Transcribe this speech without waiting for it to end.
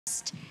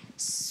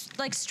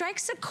like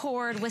strikes a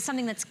chord with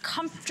something that's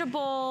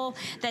comfortable,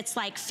 that's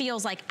like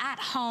feels like at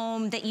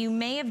home, that you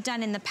may have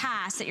done in the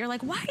past, that you're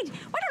like, why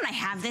don't I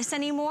have this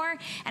anymore?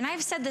 And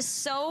I've said this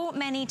so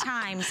many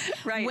times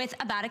with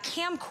about a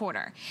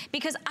camcorder,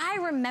 because I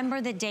remember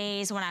the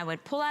days when I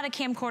would pull out a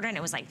camcorder and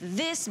it was like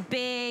this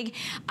big,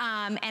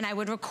 and I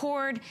would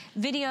record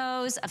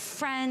videos of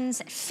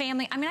friends,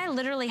 family. I mean, I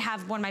literally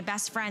have one of my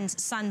best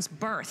friend's son's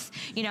birth,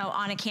 you know,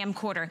 on a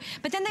camcorder,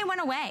 but then they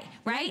went away,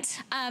 right?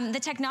 The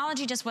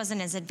technology just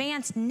wasn't as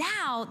advanced.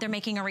 Now they're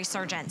making a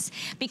resurgence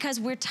because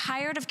we're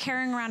tired of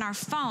carrying around our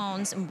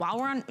phones, and while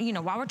we're on, you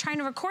know, while we're trying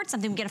to record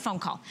something, we get a phone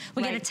call,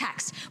 we get a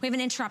text, we have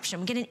an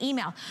interruption, we get an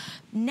email.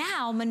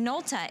 Now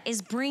Minolta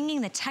is bringing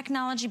the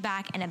technology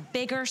back in a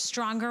bigger,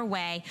 stronger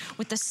way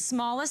with the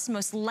smallest,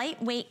 most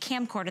lightweight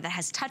camcorder that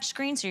has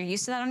touchscreen, so you're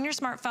used to that on your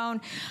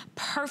smartphone.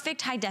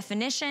 Perfect high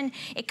definition.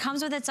 It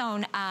comes with its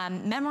own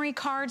memory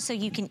card, so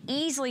you can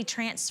easily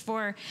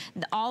transfer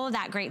all of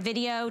that great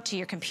video to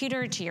your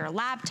computer, to your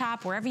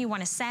laptop, wherever you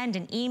want to send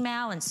an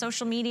email and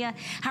social media,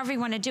 however you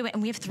want to do it.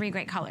 And we have 3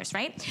 great colors,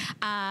 right?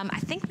 I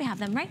think we have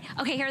them, right?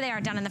 Okay, here they are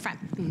down in the front.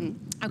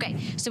 Okay,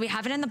 so we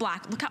have it in the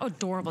black. Look how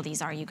adorable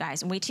these are, you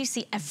guys. And wait till you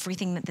see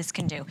everything that this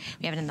can do.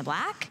 We have it in the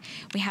black.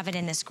 We have it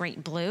in this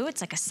great blue.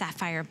 It's like a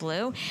sapphire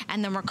blue.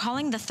 And then we're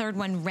calling the third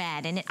one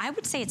red. And I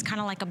would say it's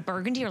kind of like a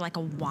burgundy or like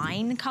a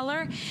wine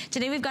color.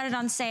 Today we've got it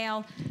on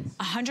sale,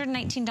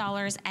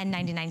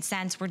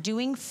 $119.99. We're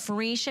doing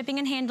free shipping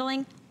and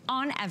handling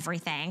on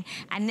everything,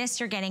 and this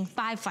you're getting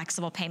 5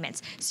 flexible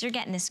payments. So you're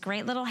getting this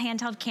great little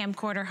handheld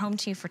camcorder home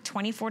to you for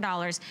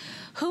 $24.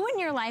 Who in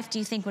your life do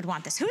you think would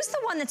want this? Who's the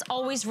one that's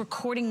always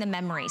recording the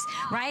memories,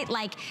 right?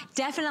 Like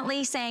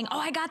definitely saying, oh,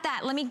 I got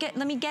that. Let me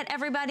get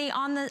everybody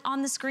on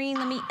the screen.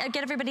 Let me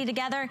get everybody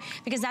together,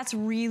 because that's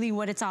really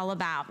what it's all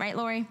about, right,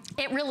 Lori?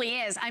 It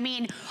really is. I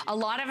mean, a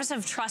lot of us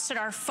have trusted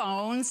our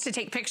phones to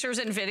take pictures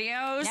and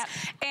videos,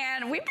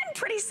 and we've been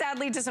pretty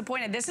sadly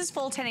disappointed. This is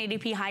full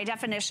 1080p high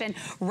definition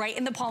right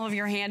in the palm of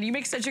your hand. You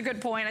make such a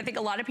good point. I think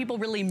a lot of people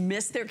really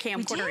miss their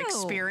camcorder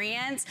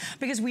experience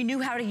because we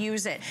knew how to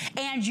use it.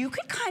 And you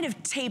could kind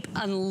of tape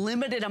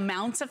unlimited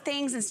amounts of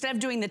things instead of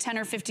doing the 10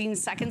 or 15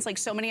 seconds like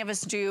so many of us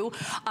do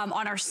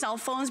on our cell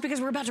phones, because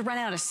we're about to run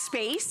out of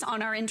space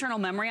on our internal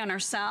memory on our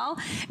cell.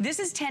 This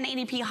is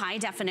 1080p high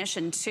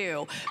definition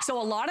too.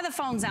 So a lot of the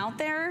phones out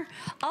there,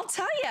 I'll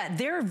tell you,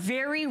 they're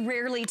very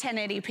rarely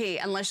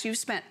 1080p unless you've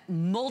spent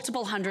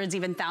multiple hundreds,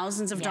 even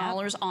thousands of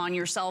dollars on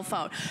your cell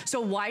phone.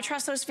 So why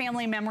trust those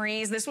family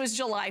memories? This was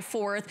July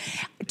 4th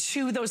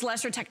to those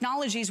lesser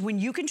technologies when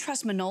you can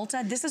trust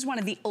Minolta. This is one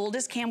of the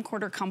oldest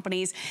camcorder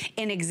companies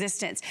in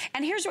existence.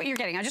 And here's what you're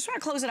getting. I just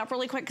want to close it up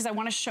really quick because I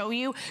want to show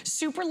you.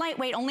 Super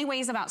lightweight, only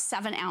weighs about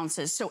 7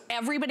 ounces. So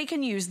everybody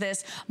can use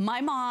this. My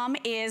mom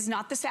is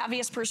not the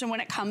savviest person when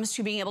it comes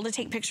to being able to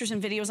take pictures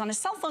and videos on a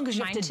cell phone because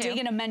you have to dig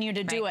in a menu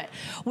to do it.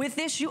 With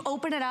this, you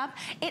open it up,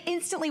 it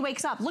instantly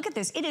wakes up. Look at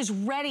this. It is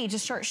ready to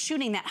start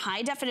shooting that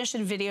high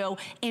definition video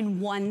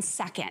in 1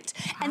 second.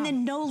 And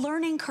then no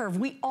learning curve.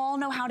 We all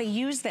know how to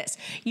use this.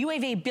 You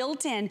have a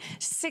built-in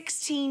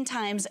 16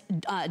 times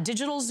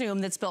digital zoom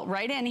that's built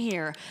right in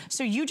here.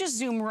 So you just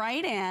zoom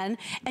right in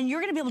and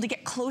you're gonna be able to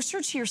get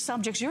closer to your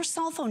subjects. Your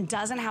cell phone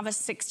doesn't have a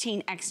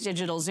 16x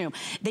digital zoom.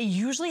 They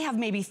usually have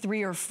maybe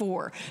 3 or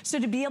 4. So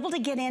to be able to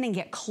get in and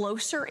get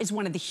closer is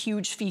one of the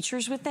huge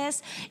features with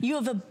this. You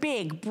have a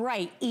big,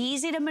 bright,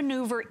 easy to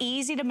maneuver,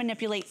 easy to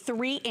manipulate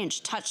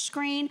 3-inch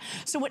touchscreen.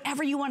 So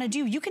whatever you wanna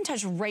do, you can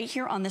touch right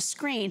here on the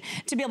screen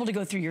to be able to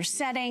go through your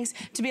settings,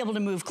 to be able to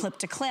move clip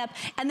to clip,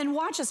 and then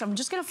watch this. I'm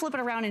just gonna flip it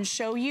around and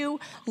show you.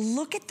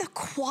 Look at the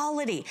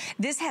quality.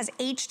 This has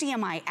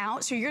HDMI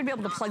out, so you're gonna be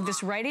able to plug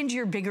this right into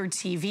your bigger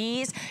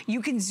TVs.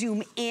 You can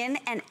zoom in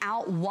and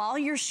out while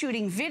you're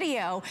shooting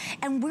video,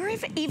 and we're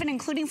even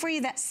including for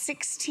you that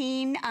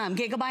 16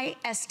 gigabyte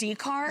SD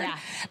card.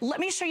 Let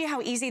me show you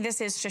how easy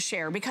this is to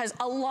share, because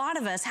a lot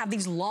of us have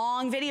these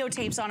long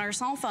videotapes on our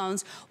cell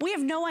phones. We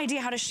have no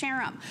idea how to share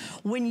them.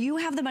 When you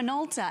have the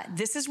Minolta,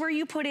 this is where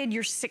you put in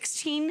your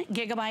 16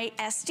 gigabyte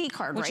SD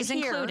card right here. Which is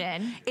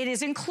included. It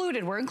is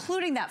included. We're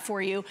including that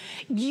for you.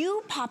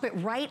 You pop it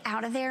right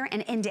out of there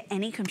and into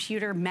any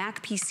computer,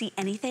 Mac, PC,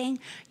 anything.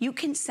 You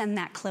can send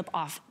that clip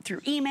off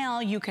through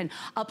email. You can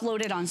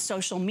upload it on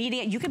social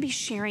media. You could be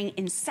sharing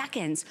in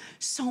seconds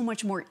so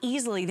much more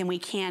easily than we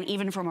can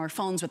even from our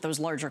phones with those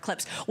larger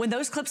clips. When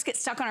those clips get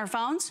stuck on our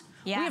phones,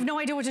 we have no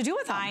idea what to do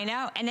with them. I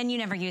know, and then you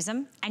never use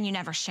them, and you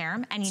never share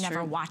them, and you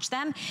never watch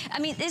them. I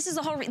mean, this is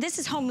this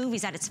is home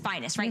movies at its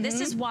finest, right?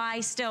 This is why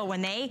still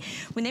when they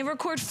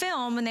record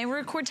film, when they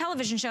record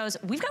television shows,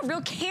 we've got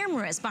real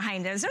cameras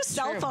behind us. There's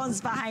cell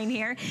phones behind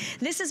here.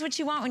 This is what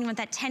you want when you want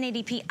that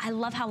 1080p. I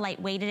love how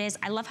lightweight it is.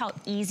 I love how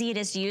easy it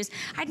is to use.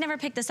 I'd never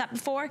picked this up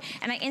before,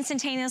 and I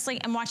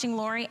instantaneously am watching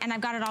Lori, and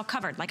I've got it all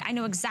covered. Like, I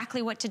know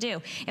exactly what to do.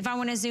 If I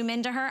want to zoom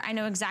into her, I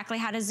know exactly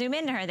how to zoom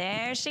into her.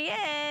 There she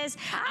is.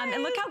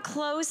 And look how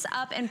close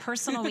up and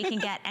personal we can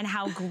get, and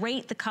how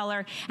great the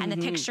color and the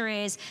picture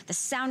is. The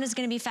sound is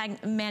going to be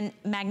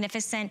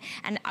magnificent.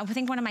 And I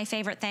think one of my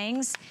favorite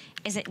things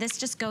is this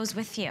just goes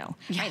with you,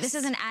 yes. right? This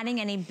isn't adding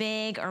any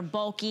big or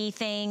bulky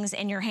things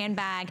in your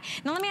handbag.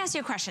 Now let me ask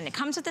you a question. It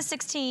comes with a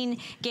 16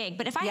 gig,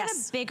 but if I yes.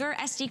 had a bigger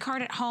SD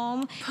card at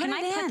home, can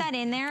I put that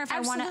in there if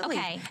Absolutely. I want to?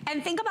 Okay.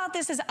 And think about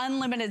this as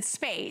unlimited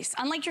space.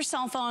 Unlike your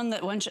cell phone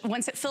that once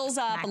it fills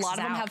up, Maxes a lot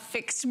of them out. have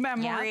fixed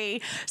memory.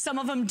 Yep. Some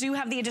of them do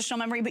have the additional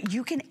memory, but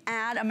you can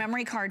add a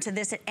memory card to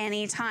this at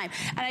any time.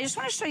 And I just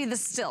want to show you the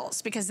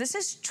stills because this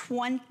is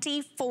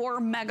 24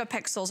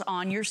 megapixels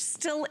on your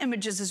still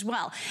images as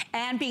well.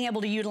 And being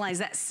able to utilize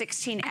that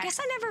 16x I guess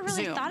I never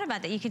really zoom. Thought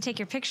about that. You can take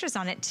your pictures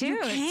on it too.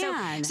 You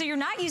can. So you're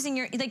not using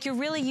your, like you're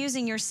really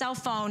using your cell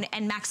phone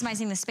and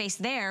maximizing the space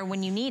there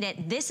when you need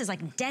it. This is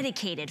like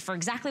dedicated for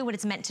exactly what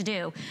it's meant to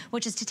do,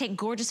 which is to take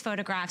gorgeous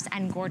photographs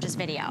and gorgeous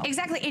video.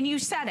 Exactly, and you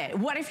said it.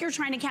 What if you're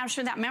trying to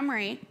capture that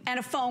memory and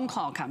a phone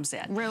call comes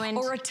in? Ruined.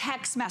 Or a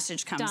text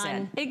message comes Done.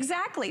 in.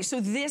 Exactly, so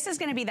this is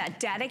gonna be that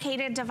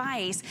dedicated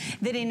device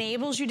that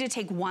enables you to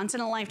take once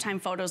in a lifetime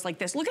photos like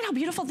this. Look at how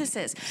beautiful this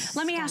is.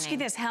 Let me ask you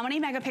this, how many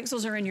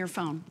megapixels are in your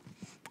phone?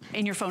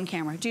 In your phone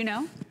camera, do you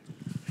know?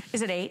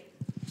 Is it 8?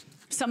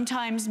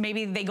 Sometimes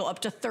maybe they go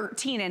up to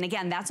 13, and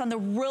again, that's on the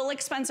real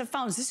expensive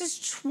phones. This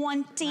is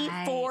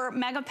 24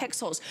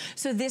 megapixels.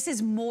 So this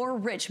is more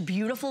rich,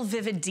 beautiful,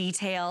 vivid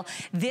detail.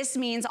 This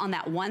means on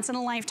that once in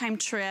a lifetime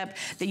trip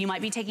that you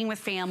might be taking with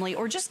family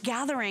or just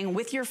gathering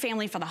with your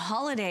family for the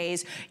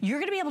holidays, you're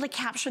gonna be able to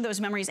capture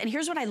those memories. And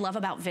here's what I love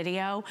about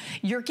video.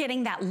 You're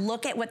getting that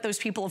look at what those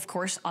people, of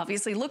course,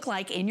 obviously look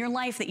like in your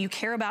life that you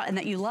care about and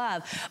that you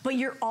love, but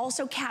you're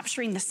also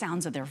capturing the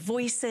sounds of their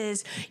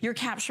voices. You're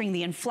capturing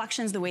the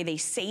inflections, the way they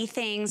say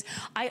things.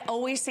 I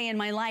always say in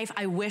my life,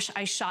 I wish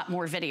I shot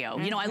more video.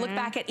 You know, I look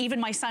back at even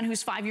my son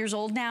who's 5 years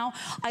old now,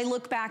 I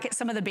look back at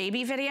some of the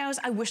baby videos,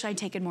 I wish I'd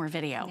taken more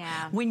video.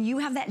 Yeah. When you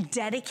have that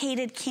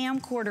dedicated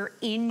camcorder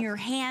in your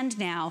hand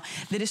now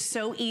that is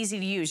so easy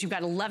to use, you've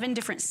got 11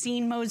 different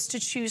scene modes to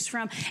choose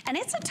from, and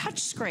it's a touch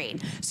screen.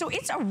 So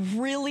it's a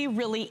really,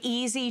 really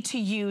easy to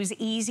use,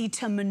 easy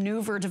to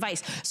maneuver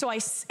device. So I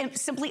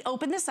simply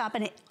open this up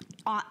and it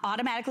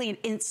automatically and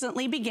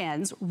instantly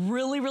begins.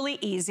 Really, really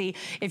easy.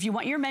 If you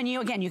want your menu,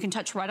 again, you can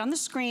touch right on the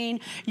screen.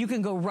 You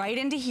can go right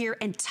into here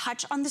and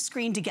touch on the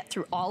screen to get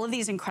through all of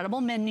these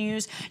incredible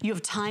menus. You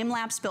have time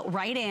lapse built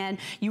right in.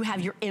 You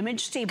have your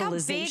image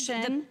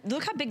stabilization.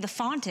 Look how big the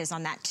font is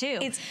on that too.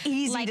 It's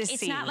easy to see.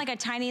 It's not like a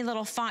tiny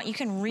little font. You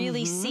can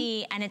really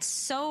see, and it's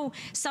so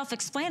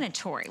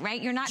self-explanatory,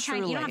 right? You're not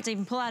trying, you don't have to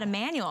even pull out a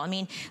manual. I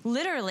mean,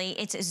 literally,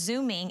 it's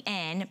zooming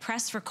in,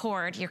 press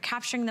record, you're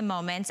capturing the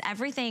moments.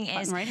 Everything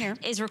is right here.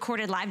 Is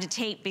recorded live to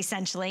tape,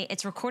 essentially.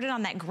 It's recorded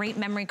on that great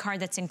memory card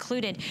that's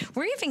included.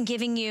 We're even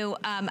giving you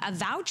a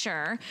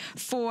voucher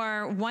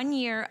for 1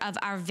 year of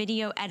our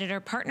Video Editor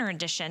Partner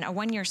Edition, a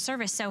 1-year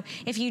service. So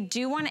if you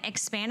do want to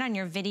expand on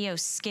your video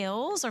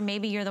skills, or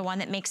maybe you're the one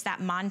that makes that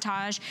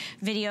montage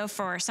video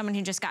for someone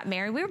who just got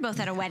married. We were both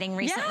at a wedding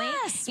recently.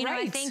 Yes, you know,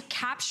 I think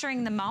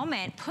capturing the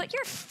moment, put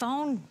your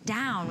phone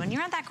down. When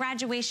you're at that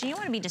graduation, you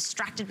don't want to be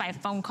distracted by a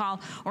phone call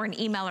or an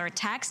email or a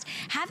text.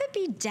 Have it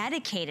be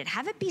dedicated.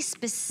 Have it be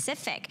specific.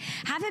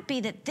 Have it be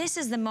that this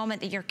is the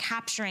moment that you're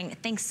capturing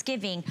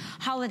Thanksgiving,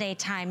 holiday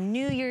time,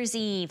 New Year's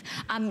Eve,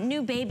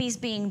 new babies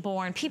being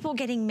born, people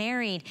getting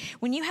married.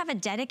 When you have a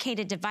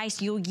dedicated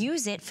device, you'll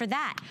use it for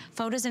that.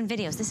 Photos and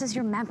videos. This is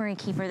your memory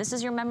keeper. This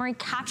is your memory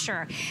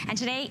capture. And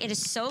today it is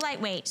so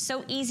lightweight,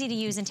 so easy to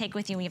use and take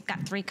with you. We've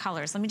got 3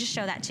 colors. Let me just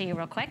show that to you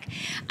real quick.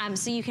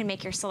 So you can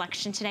make your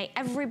selection today.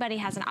 Everybody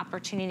has an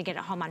opportunity to get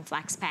it home on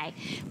FlexPay.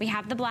 We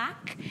have the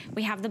black,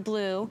 we have the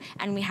blue,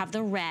 and we have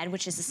the red,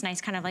 which is this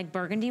nice kind of like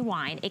burgundy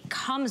wine. It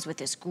comes with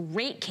this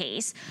great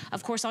case.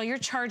 Of course, all your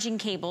charging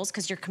cables,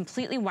 because you're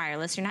completely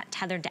wireless, you're not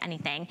tethered to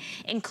anything.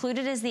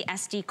 Included is the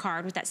SD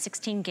card with that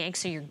 16 gigs,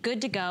 so you're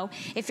good to go.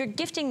 If you're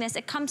gifting this,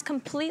 it comes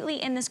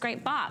completely in this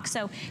great box.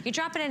 So you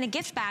drop it in a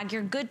gift bag,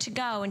 you're good to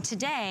go. And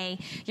today,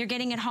 you're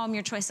getting it home,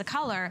 your choice of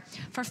color,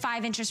 for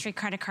 5 interest-free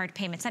credit card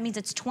payments. That means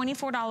it's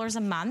 $24 a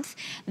month.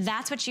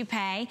 That's what you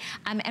pay.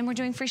 And we're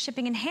doing free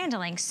shipping and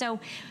handling. So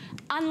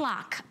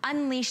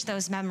unleash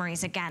those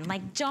memories again.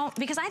 Like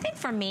because I think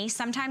for me,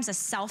 sometimes a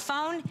cell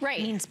phone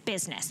means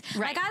business.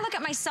 Like I look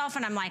at my cell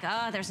phone, I'm like,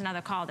 oh, there's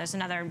another call, there's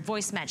another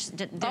voice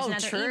message, there's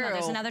another email,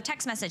 there's another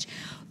text message.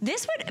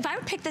 This would, if I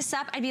would pick this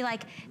up, I'd be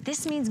like,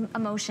 this means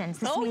emotions,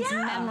 this means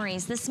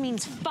memories, this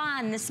means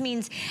fun, this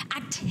means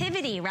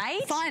activity,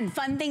 right?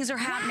 Fun things are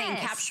happening,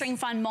 capturing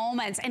fun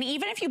moments. And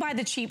even if you buy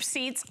the cheap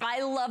seats,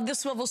 I love the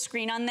swivel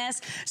screen on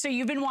this. So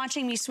you've been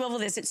watching me swivel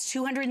this, it's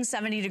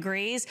 270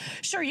 degrees.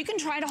 Sure, you can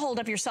try to hold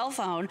up your cell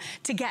phone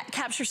to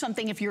capture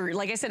something if you're,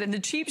 like I said, in the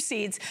cheap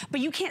seats, but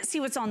you can't see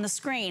what's on the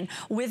screen.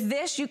 With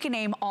this, you can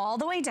aim all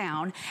the way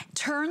down,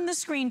 turn the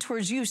screen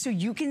towards you so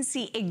you can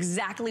see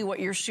exactly what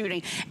you're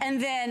shooting.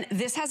 And then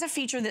this has a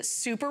feature that's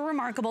super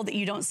remarkable that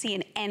you don't see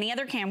in any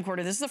other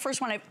camcorder. This is the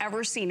first one I've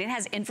ever seen. It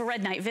has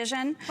infrared night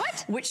vision.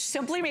 What? Which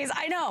simply means,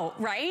 I know,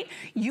 right?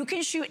 You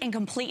can shoot in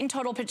complete and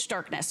total pitch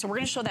darkness. So we're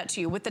gonna show that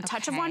to you with the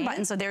touch of one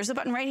button. So there's the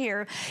button right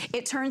here.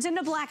 It turns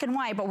into black and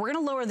white, but we're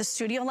gonna lower the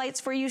studio lights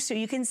for you so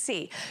you can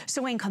see.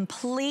 So in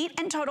complete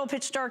and total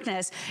pitch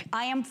darkness,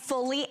 I am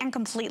fully and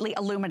am completely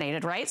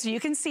illuminated, right? So you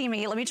can see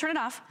me. Let me turn it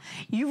off.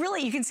 You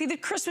can see the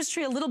Christmas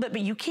tree a little bit,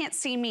 but you can't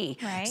see me.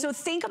 Right. So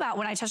think about,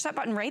 when I touch that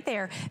button right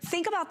there,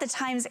 think about the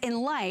times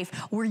in life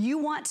where you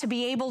want to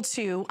be able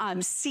to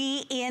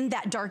see in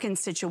that darkened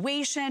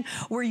situation,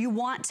 where you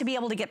want to be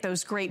able to get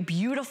those great,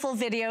 beautiful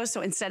videos.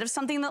 So instead of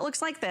something that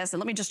looks like this, and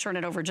let me just turn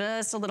it over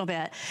just a little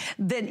bit,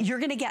 then you're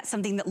gonna get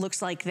something that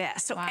looks like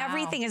this. So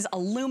everything is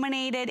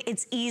illuminated,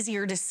 it's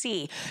easier to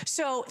see.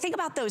 So think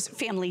about those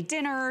family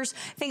dinners,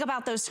 think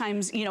about those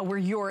times, you know, where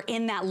you're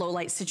in that low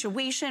light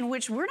situation,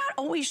 which we're not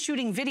always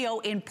shooting video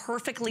in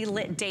perfectly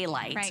lit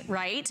daylight,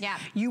 right? Yeah.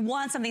 You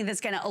want something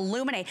that's gonna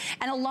illuminate.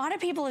 And a lot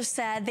of people have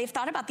said, they've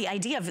thought about the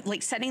idea of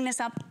like setting this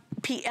up,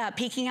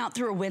 peeking out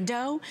through a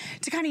window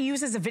to kind of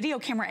use as a video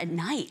camera at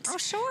night. Oh,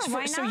 sure,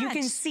 why not? So you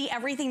can see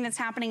everything that's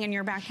happening in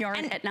your backyard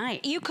at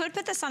night. You could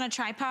put this on a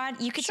tripod.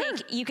 You could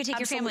take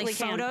your family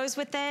photos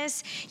with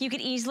this. You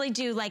could easily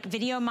do like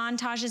video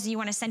montages. You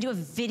want to send you a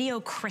video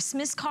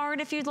Christmas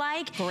card if you'd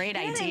like. Great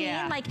idea. What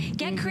I mean? Like,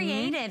 get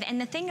creative. And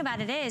the thing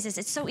about it is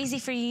it's so easy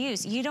for you to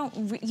use. You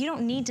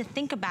don't need to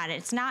think about it.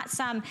 It's not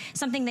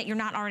something that you're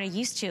not already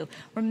used to.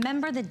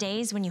 Remember the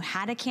days when you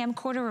had a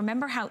camcorder?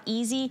 Remember how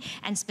easy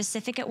and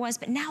specific it was?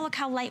 But now look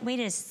how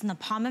lightweight it is. It's in the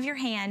palm of your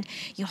hand.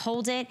 You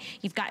hold it.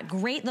 You've got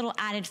great little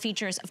added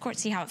features. Of course,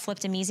 see how it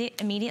flipped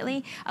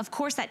immediately? Of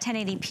course, that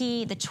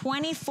 1080p, the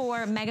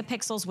 24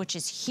 megapixels, which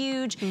is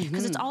huge,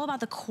 because it's all about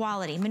the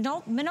quality.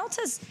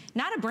 Minolta's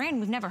not a brand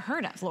we've never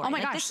heard of, Lori. Oh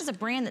my gosh. This is a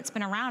brand that's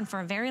been around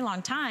for a very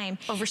long time.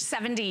 Over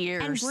 70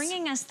 years. And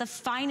bringing us the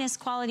finest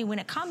quality when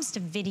it comes to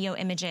video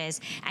images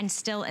and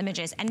still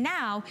images. And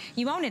now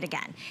you own it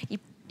again. You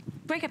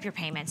break up your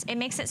payments. It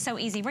makes it so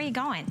easy. Where are you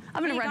going?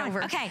 I'm gonna run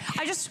over. Okay.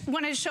 I just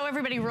wanted to show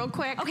everybody real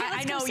quick. Okay,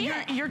 I know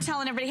you're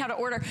telling everybody how to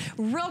order.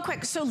 Real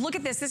quick, so look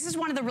at this. This is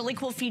one of the really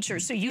cool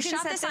features. So you can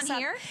shot set this on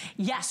here?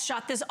 Yes,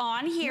 shot this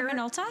on here.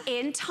 Minolta?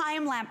 In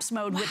time-lapse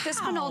mode with this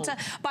Minolta.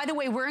 By the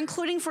way, we're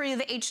including for you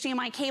the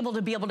HDMI cable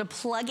to be able to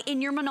plug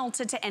in your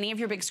Minolta to any of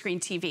your big screen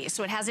TV.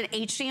 So it has an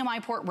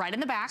HDMI port right in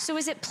the back. So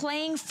is it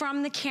playing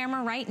from the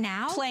camera right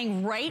now?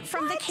 Playing right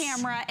from the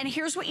camera. And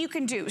here's what you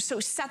can do.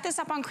 So set this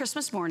up on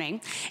Christmas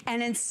morning,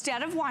 and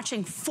instead of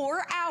watching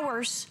 4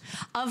 hours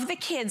of the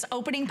kids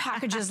opening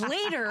packages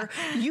later,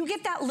 you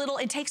get that little,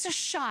 it takes a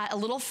shot, a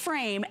little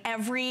frame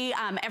every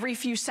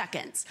few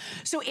seconds.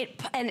 So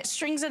it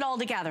strings it all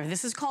together.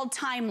 This is called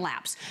time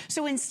lapse.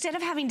 So instead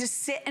of having to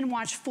sit and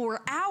watch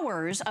 4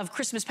 hours of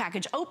Christmas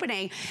package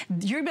opening,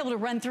 you're gonna be able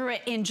to run through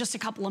it in just a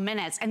couple of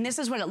minutes. And this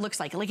is what it looks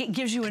like. Like, it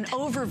gives you an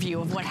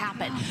overview of what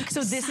happened.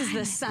 So this is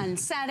the sun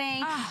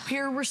setting.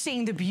 Here we're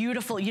seeing the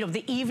beautiful, you know,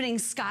 the evening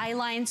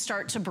skyline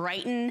start to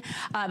brighten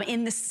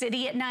in the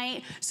city at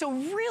night. So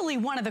really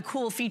one of the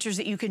cool features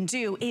that you can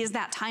do is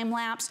that time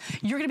lapse.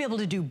 You're gonna be able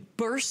to do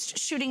burst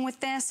shooting with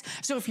this.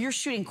 So if you're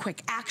shooting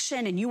quick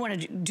action and you wanna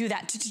do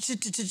that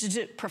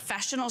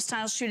professional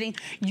style shooting,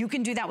 you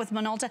can do that with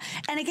Minolta.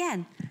 And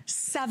again,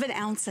 7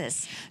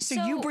 ounces.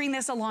 So you bring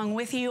this along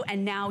with you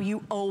and now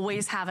you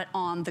always have it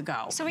on the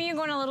go. So when you're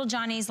going to little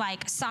Johnny's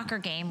like soccer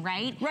game,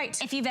 right?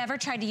 Right. If you've ever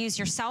tried to use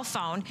your cell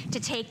phone to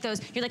take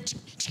those, you're like,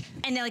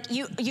 and they're like,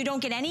 you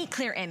don't get any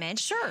clear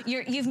image. Sure.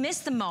 You've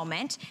missed the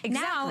moment. Exactly.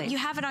 Now you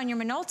have it on your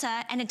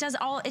Minolta and it does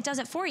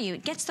it for you.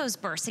 It gets those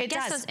bursts, it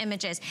gets those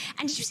images.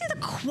 And did you see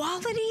the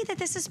quality that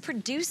this is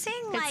producing?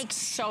 It's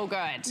so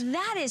good.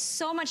 That is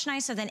so much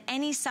nicer than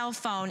any cell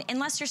phone,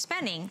 unless you're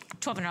spending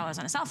 $1,200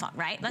 on a cell phone,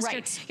 right?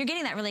 Unless you're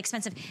getting that really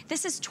expensive.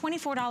 This is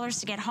 $24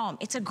 to get home.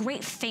 It's a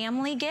great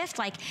family gift.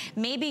 Like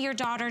maybe your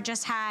daughter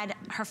just had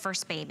her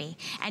first baby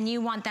and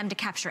you want them to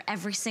capture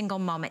every single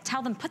moment.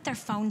 Tell them, put their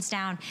phones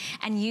down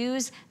and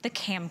use the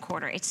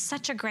camcorder. It's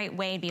such a great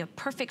way to be a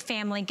perfect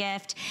family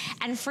gift,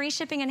 and free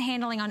shipping and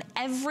handling on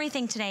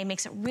everything today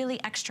makes it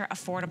really extra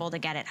affordable to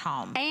get it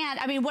home. And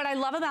I mean, what I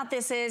love about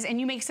this is, and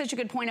you make such a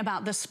good point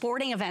about the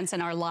sporting events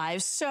in our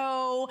lives.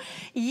 So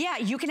yeah,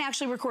 you can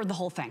actually record the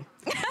whole thing.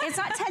 It's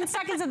not 10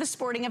 seconds of the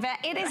sporting event.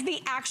 It is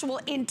the actual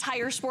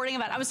entire sporting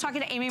event. I was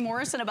talking to Amy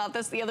Morrison about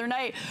this the other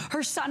night.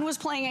 Her son was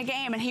playing a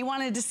game and he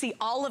wanted to see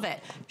all of it.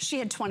 She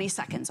had 20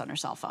 seconds on her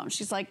cell phone.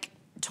 She's like,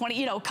 20,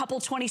 you know, a couple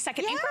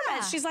 20-second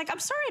increments. She's like, I'm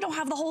sorry, I don't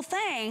have the whole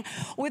thing.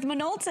 With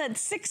Minolta,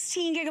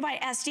 16 gigabyte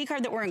SD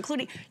card that we're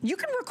including, you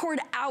can record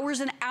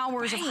hours and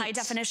hours of high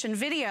definition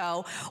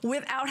video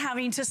without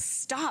having to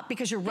stop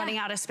because you're running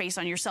out of space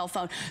on your cell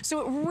phone.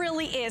 So it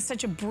really is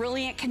such a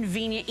brilliant,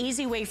 convenient,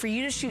 easy way for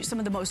you to shoot some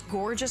of the most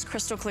gorgeous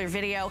crystal clear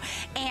video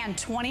and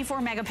 24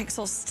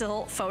 megapixel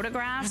still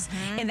photographs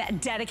in that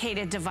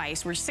dedicated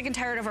device. We're sick and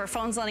tired of our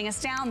phones letting us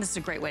down. This is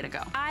a great way to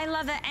go. I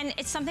love it, and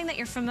it's something that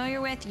you're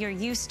familiar with, you're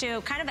used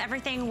to. Kind of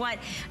everything what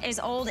is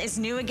old is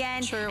new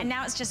again. True. And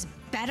now it's just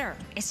better.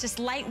 It's just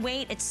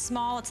lightweight, it's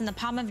small, it's in the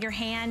palm of your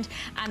hand,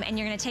 and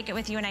you're gonna take it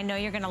with you, and I know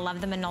you're gonna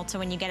love the Minolta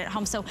when you get it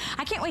home. So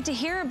I can't wait to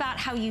hear about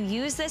how you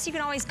use this. You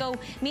can always go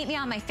meet me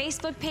on my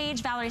Facebook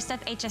page, Valerie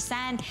Steph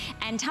HSN,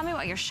 and tell me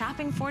what you're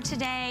shopping for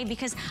today,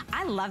 because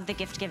I love the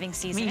gift giving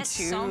season. Me it's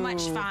too. so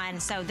much fun.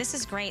 So this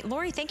is great.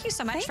 Lori, thank you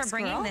so much for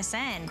bringing this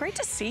in. Great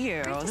to see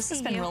you. This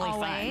has been really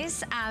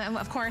fun. And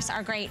of course,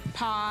 our great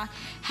paw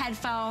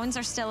headphones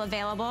are still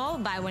available.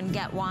 Buy one,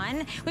 get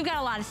one. We've got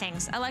a lot of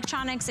things.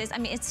 Electronics is, I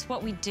mean, it's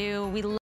what we do. We